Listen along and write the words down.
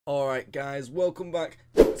Alright guys, welcome back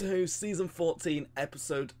to Doctor Who Season 14,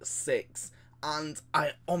 Episode 6. And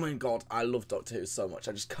oh my god, I love Doctor Who so much.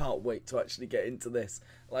 I just can't wait to actually get into this.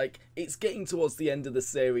 Like, it's getting towards the end of the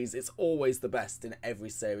series. It's always the best in every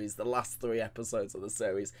series. The last 3 episodes of the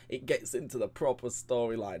series, it gets into the proper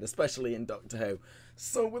storyline, especially in Doctor Who.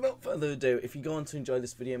 So without further ado, if you go on to enjoy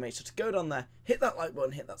this video, make sure to go down there, hit that like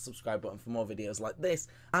button, hit that subscribe button for more videos like this.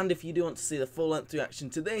 And if you do want to see the full length reaction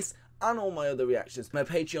to this, and all my other reactions, my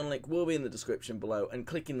Patreon link will be in the description below, and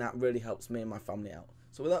clicking that really helps me and my family out.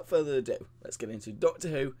 So without further ado, let's get into Doctor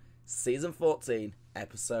Who Season 14,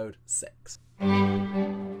 Episode 6.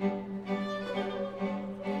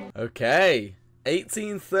 Okay,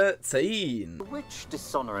 1813. Which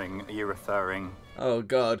dishonouring are you referring? Oh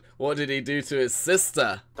god, what did he do to his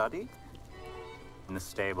sister? Study? In the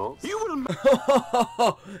stables? You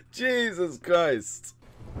will... Jesus Christ.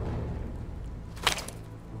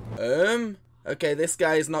 Okay, this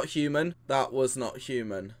guy is not human. That was not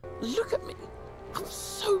human. Look at me. I'm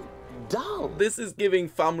so dull. This is giving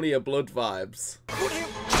Family of Blood vibes.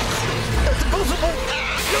 That's impossible.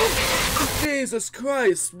 Jesus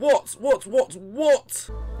Christ. What?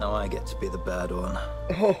 Now I get to be the bad one.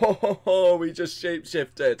 Oh, we just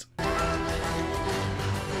shapeshifted.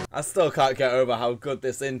 I still can't get over how good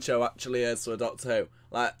this intro actually is for Doctor Who.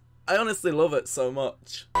 Like, I honestly love it so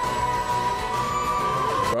much.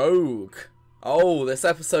 Rogue. Oh, this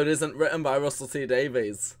episode isn't written by Russell T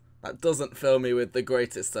Davies. That doesn't fill me with the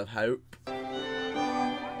greatest of hope.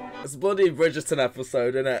 It's a bloody Bridgerton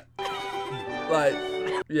episode, innit? Like,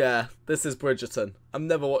 yeah, this is Bridgerton. I've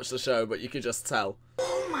never watched the show, but you could just tell.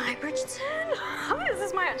 Oh my, Bridgerton! Oh, this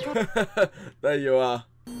is my actual... There you are.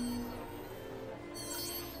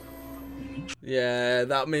 Yeah,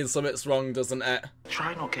 that means something's wrong, doesn't it?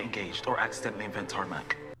 Try not get engaged or accidentally invent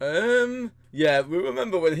tarmac. Yeah, we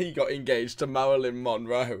remember when he got engaged to Marilyn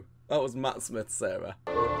Monroe. That was Matt Smith's Sarah.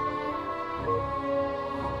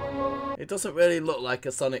 It doesn't really look like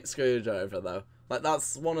a sonic screwdriver though. Like,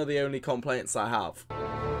 that's one of the only complaints I have.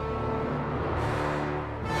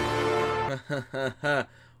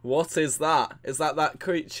 What is that? Is that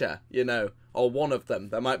creature, you know? Or one of them?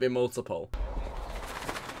 There might be multiple.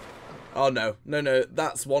 Oh no, no,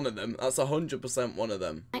 that's one of them. That's 100% one of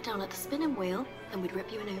them. Right down at the spinning wheel, and we'd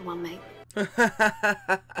rip you a new one, mate.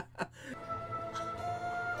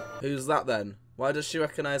 Who's that then? Why does she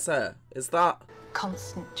recognise her? Is that...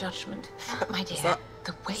 Constant judgment. My dear, that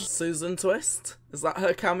the way... Susan Twist? Is that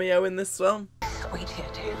her cameo in this film? Wait here,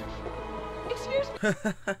 dear. Excuse me.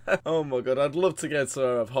 Oh my god, I'd love to go to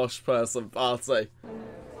a posh person party.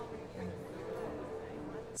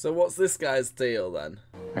 So what's this guy's deal then?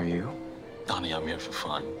 Are you? Honey, I'm here for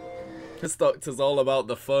fun. This Doctor's all about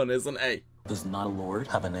the fun, isn't he? Does not a lord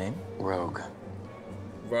have a name? Rogue.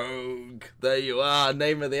 Rogue. There you are,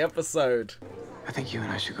 name of the episode. I think you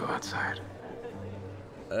and I should go outside.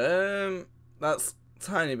 That's a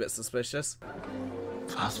tiny bit suspicious.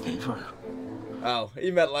 Fast fever. Oh, he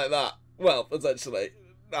meant like that. Well, potentially.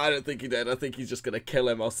 I don't think he did. I think he's just gonna kill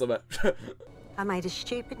him or something. I made a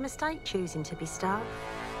stupid mistake choosing to be staff.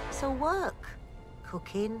 It's all work.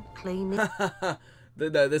 Cooking, cleaning.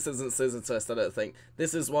 No, this isn't Susan Twist, I don't think.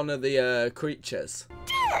 This is one of the creatures.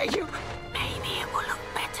 Dare you? Maybe it will look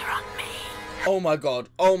better on me. Oh my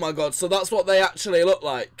god, so that's what they actually look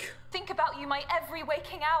like. Think about you my every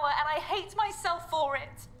waking hour, and I hate myself for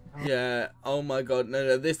it. Yeah, oh my god,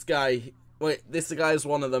 no, this guy... Wait, this guy's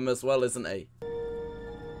one of them as well, isn't he?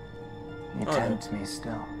 You tempt me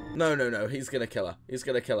still. No, he's gonna kill her. He's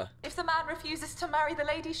gonna kill her. If the man refuses to marry the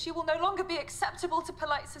lady, she will no longer be acceptable to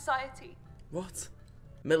polite society. What?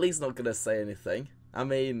 Millie's not gonna say anything. I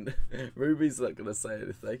mean, Ruby's not gonna say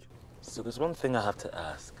anything. So there's one thing I have to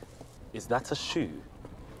ask. Is that a shoe?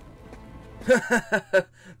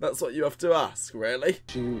 That's what you have to ask, really?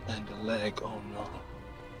 Shoe and a leg, oh no.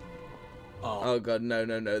 Oh god, no.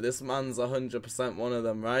 This man's 100% one of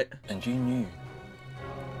them, right? And you knew?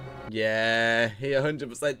 Yeah, he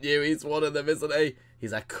 100% knew he's one of them, isn't he?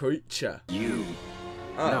 He's a creature. You.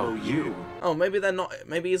 Oh. No, you. Oh, maybe they're not.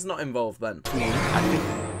 Maybe he's not involved then. I think...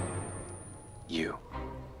 You.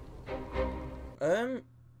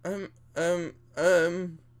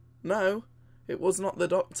 No, it was not the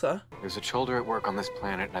Doctor. There's a Cholder at work on this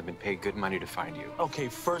planet, and I've been paid good money to find you. Okay,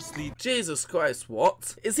 firstly, Jesus Christ,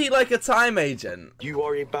 what? Is he like a time agent? you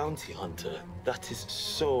are a bounty hunter. That is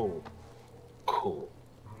so cool.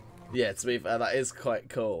 Yeah, to be fair, that is quite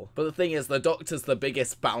cool. But the thing is, the Doctor's the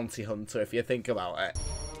biggest bounty hunter, if you think about it.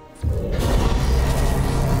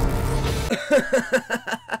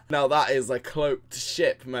 Now that is a cloaked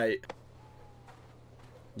ship, mate.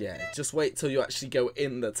 Yeah, just wait till you actually go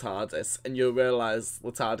in the TARDIS and you'll realise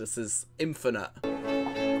the TARDIS is infinite.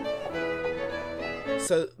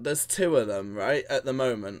 So there's 2 of them, right? At the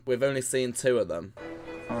moment, we've only seen 2 of them.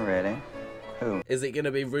 Oh, really? Who? Is it going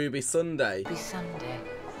to be Ruby Sunday? Ruby Sunday.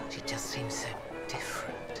 She just seems so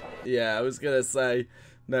different. Yeah, I was going to say,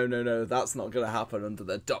 no, that's not going to happen under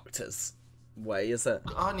the Doctor's way, is it?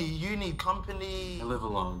 Honey, you need company. I live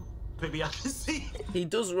alone. Maybe I can see. He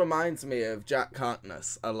does remind me of Jack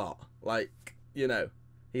Harkness a lot. Like, you know,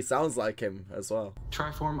 he sounds like him as well.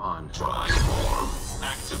 Triform on. Triform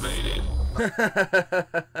activated.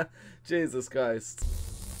 Jesus Christ.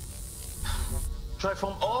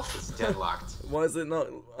 Triform off. It's deadlocked. Why is it not?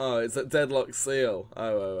 Oh, it's a deadlock seal.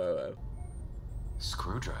 Oh.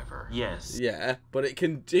 Screwdriver. Yes. Yeah, but it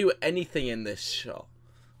can do anything in this shot.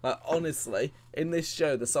 Like, honestly, in this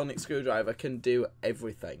show, the sonic screwdriver can do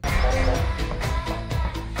everything.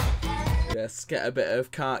 Yes, get a bit of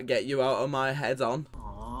can't get you out of my head on.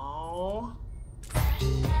 Oh.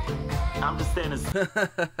 I'm just saying this.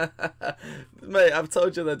 Mate, I've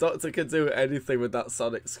told you the Doctor can do anything with that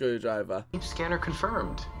sonic screwdriver. Scanner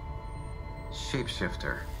confirmed.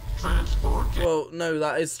 Shapeshifter. Transport. Well, no,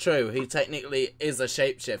 that is true. He technically is a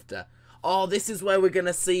shapeshifter. Oh, this is where we're going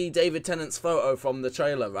to see David Tennant's photo from the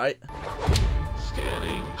trailer, right?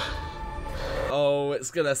 Scanning. Oh,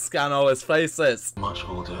 it's going to scan all his faces. Much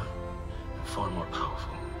older and far more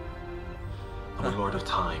powerful. I'm a lord of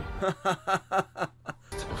time.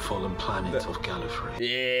 The fallen planet of Gallifrey.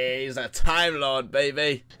 Yeah, he's a Time Lord,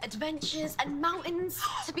 baby. Adventures and mountains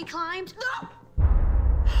to be climbed. No!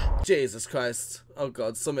 Jesus Christ. Oh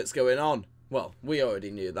God, something's going on. Well, we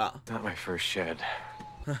already knew that. Not my first shed.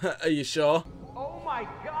 Are you sure? Oh my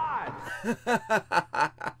god!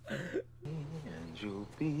 And you'll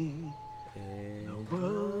be In a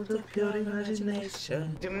world of pure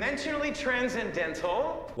imagination. Dimensionally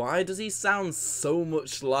transcendental? Why does he sound so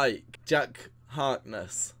much like Jack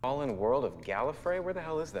Harkness? Fallen world of Gallifrey? Where the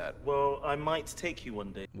hell is that? Well, I might take you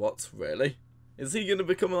one day. What, really? Is he going to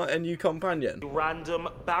become like a new companion? Random,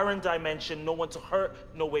 barren dimension, no one to hurt,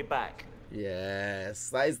 no way back. Yes,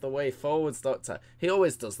 that is the way forwards, Doctor. He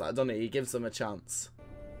always does that, doesn't he? He gives them a chance.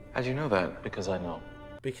 How'd you know that? Because I know.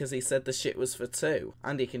 Because he said the shit was for 2.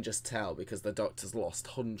 And he can just tell because the Doctor's lost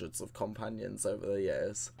hundreds of companions over the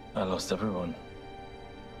years. I lost everyone.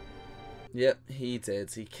 Yep, he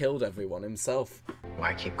did. He killed everyone himself.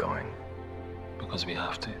 Why keep going? Because we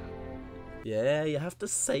have to. Yeah, you have to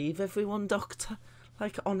save everyone, Doctor.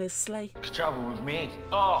 Like, honestly. Travel with me.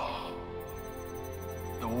 Oh!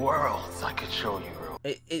 The worlds I could show you, Rogue.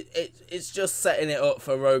 It's just setting it up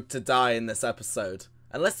for Rogue to die in this episode.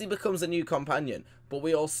 Unless he becomes a new companion. But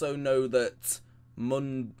we also know that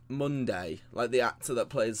Monday, like the actor that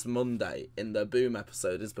plays Monday in the Boom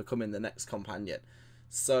episode, is becoming the next companion.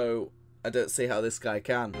 So, I don't see how this guy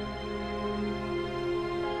can.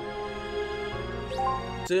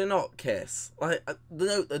 Do not kiss. Like,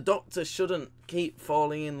 no, the Doctor shouldn't keep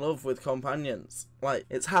falling in love with companions. Like,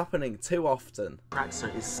 it's happening too often.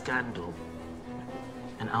 Praxa is scandal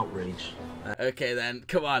and outrage. Okay then,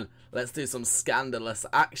 come on. Let's do some scandalous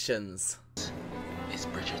actions. It's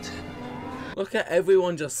Bridgerton. Look at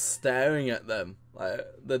everyone just staring at them. Like,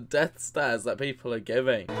 the death stares that people are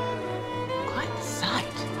giving. Quite the sight.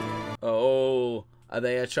 Oh, are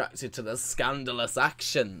they attracted to the scandalous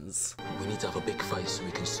actions? We need to have a big fight so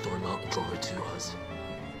we can storm out and draw her to us.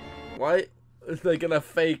 Why are they gonna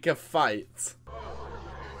fake a fight?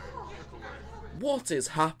 What is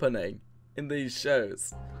happening in these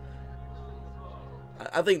shows?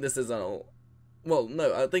 I think this is all... Well,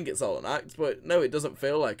 no, I think it's all an act, but no, it doesn't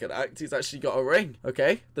feel like an act. He's actually got a ring,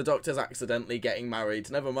 okay? The Doctor's accidentally getting married.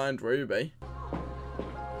 Never mind Ruby.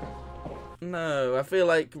 No, I feel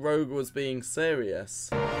like Rogue was being serious.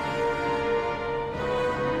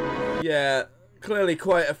 Yeah, clearly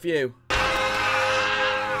quite a few.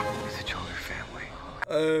 Is it your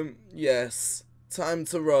family? Yes. Time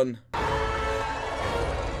to run.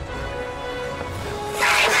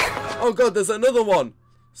 Oh God, there's another one!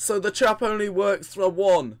 So the trap only works for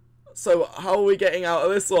 1. So how are we getting out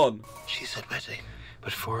of this one? She said wedding,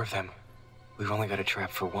 but 4 of them. We've only got a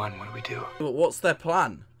trap for 1. What do we do? But what's their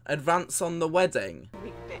plan? Advance on the wedding?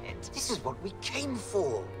 This is what we came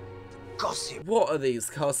for. Gossip. What are these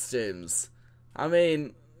costumes? I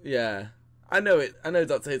mean, yeah. I know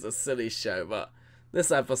Doctor Who's a silly show, but this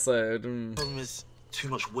episode... Problem is too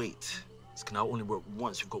much weight. This can now only work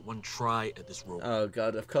once. We've got 1 try at this role. Oh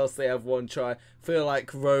God, of course they have 1 try. Feel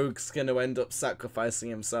like Rogue's gonna end up sacrificing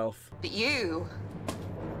himself. But you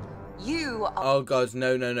are Oh God,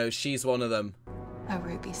 no, she's one of them. a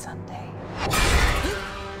Ruby Sunday.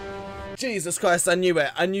 Jesus Christ, I knew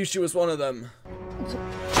it. I knew she was one of them.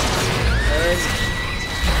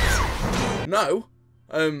 No.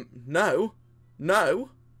 No. No.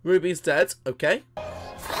 Ruby's dead. Okay.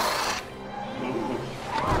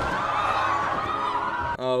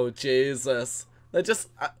 Oh, Jesus. They're just...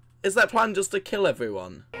 is their plan just to kill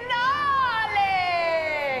everyone?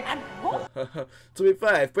 To be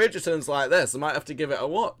fair, if Bridgerton's like this, I might have to give it a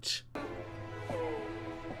watch.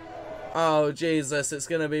 Oh, Jesus, it's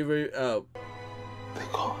gonna be oh. They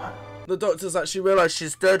got her. The doctor's actually realised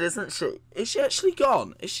she's dead, isn't she? Is she actually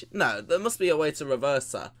gone? Is she? No, there must be a way to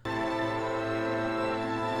reverse her.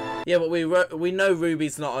 Yeah, but we know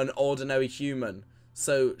Ruby's not an ordinary human,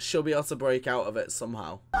 so she'll be able to break out of it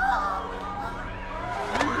somehow.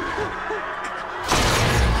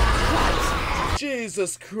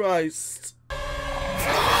 Jesus Christ.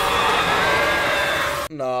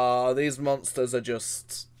 No, these monsters are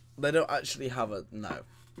just... They don't actually have a... No.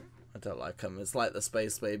 I don't like them. It's like the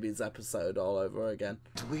Space Babies episode all over again.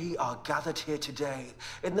 We are gathered here today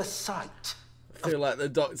in the sight. I feel like the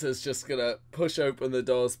Doctor's just gonna push open the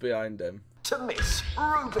doors behind him. To Miss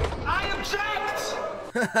Ruby. I object!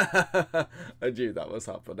 I knew that was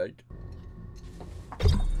happening.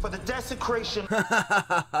 For the desecration. Trap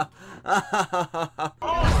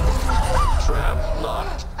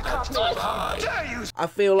locked at the eye. I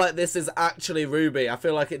feel like this is actually Ruby. I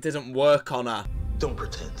feel like it didn't work on her. Don't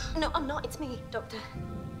pretend. No, I'm not. It's me, Doctor.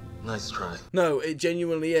 Nice try. No, it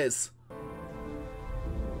genuinely is.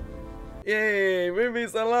 Yay,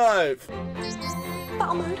 Ruby's alive.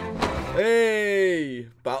 Battle mode. Hey,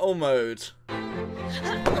 battle mode.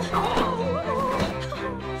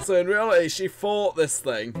 So in reality, she fought this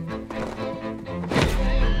thing.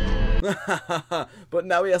 But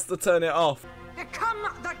now he has to turn it off. Become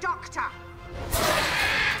the Doctor.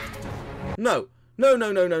 No. No,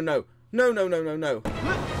 no, no, no, no. No, no, no, no, no.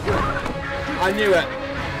 I knew it.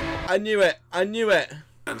 I knew it. I knew it.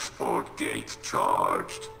 Transport gate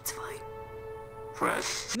charged. It's fine.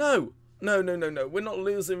 Press. No. No, no, no, no. We're not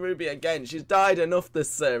losing Ruby again. She's died enough this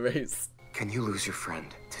series. Can you lose your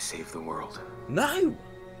friend to save the world? No.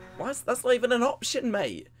 That's not even an option,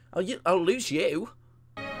 mate. I'll lose you.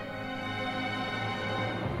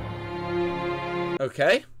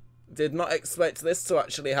 Okay. Did not expect this to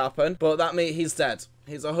actually happen, but that means he's dead.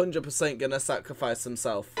 He's 100% gonna sacrifice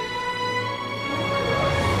himself.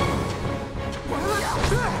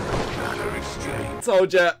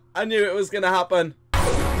 Told ya. I knew it was gonna happen.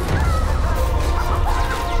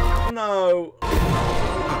 No.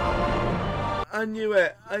 I knew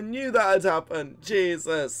it. I knew that had happened.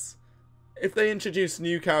 Jesus. If they introduce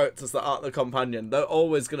new characters that aren't the companion, they're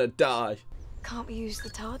always gonna die. Can't we use the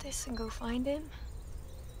TARDIS and go find him?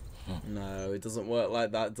 No, it doesn't work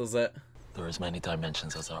like that, does it? There are as many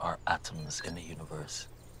dimensions as there are atoms in the universe.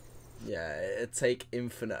 Yeah, it'd take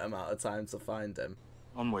infinite amount of time to find him.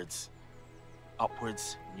 Onwards.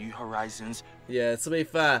 Upwards. New horizons. Yeah, to be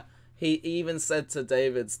fair, he even said to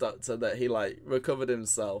David's doctor that he, like, recovered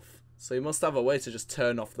himself. So he must have a way to just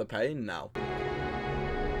turn off the pain now.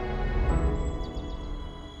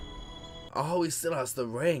 Oh, he still has the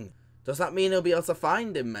ring. Does that mean he'll be able to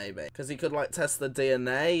find him, maybe? Because he could, like, test the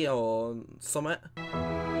DNA or something.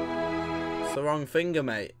 It's the wrong finger,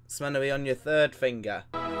 mate. It's meant to be on your third finger.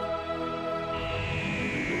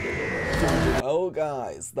 Oh,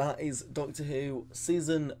 guys, that is Doctor Who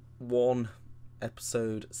Season 1,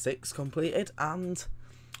 Episode 6 completed. And,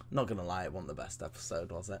 not gonna lie, it wasn't the best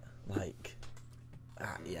episode, was it? Like,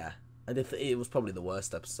 yeah. And if it was probably the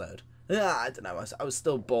worst episode. Yeah, I don't know. I was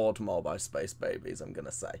still bored more by Space Babies, I'm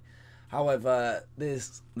gonna say. However,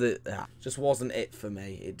 this just wasn't it for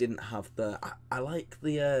me. It didn't have the... I like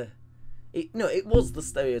the... it was the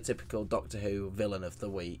stereotypical Doctor Who villain of the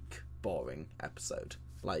week boring episode.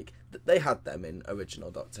 Like, they had them in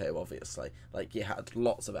original Doctor Who, obviously. Like, you had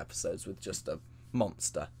lots of episodes with just a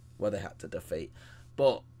monster where they had to defeat.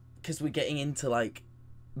 But, because we're getting into, like,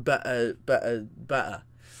 better.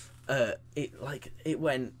 It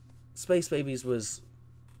went... Space Babies was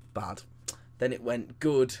bad. Then it went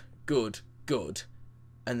good.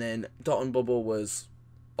 And then Dot and Bubble was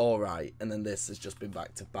alright. And then this has just been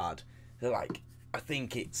back to bad. Like, I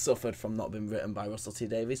think it suffered from not being written by Russell T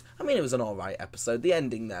Davies. I mean, it was an alright episode. The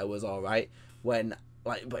ending there was alright. But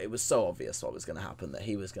it was so obvious what was going to happen, that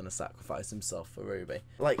he was going to sacrifice himself for Ruby.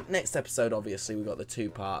 Like, next episode, obviously, we got the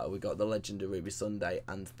two-parter. We got the Legend of Ruby Sunday,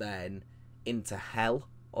 and then Into Hell,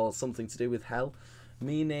 or something to do with hell.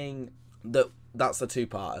 Meaning that that's the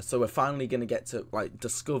two-parter. So we're finally going to get to, like,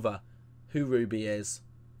 discover who Ruby is,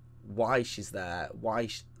 why she's there, why,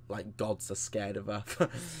 gods are scared of her,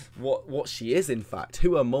 what she is, in fact,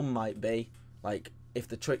 who her mum might be. Like, if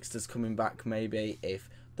the trickster's coming back, maybe if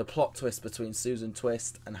the plot twist between Susan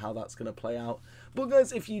Twist and how that's going to play out. But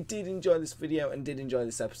guys, if you did enjoy this video and did enjoy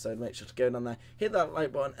this episode, make sure to go down there, hit that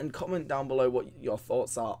like button, and comment down below what your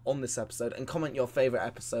thoughts are on this episode, and comment your favourite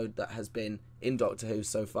episode that has been in Doctor Who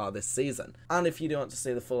so far this season. And if you do want to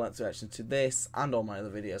see the full length reaction to this and all my other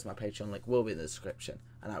videos, my Patreon link will be in the description,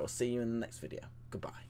 and I will see you in the next video. Goodbye.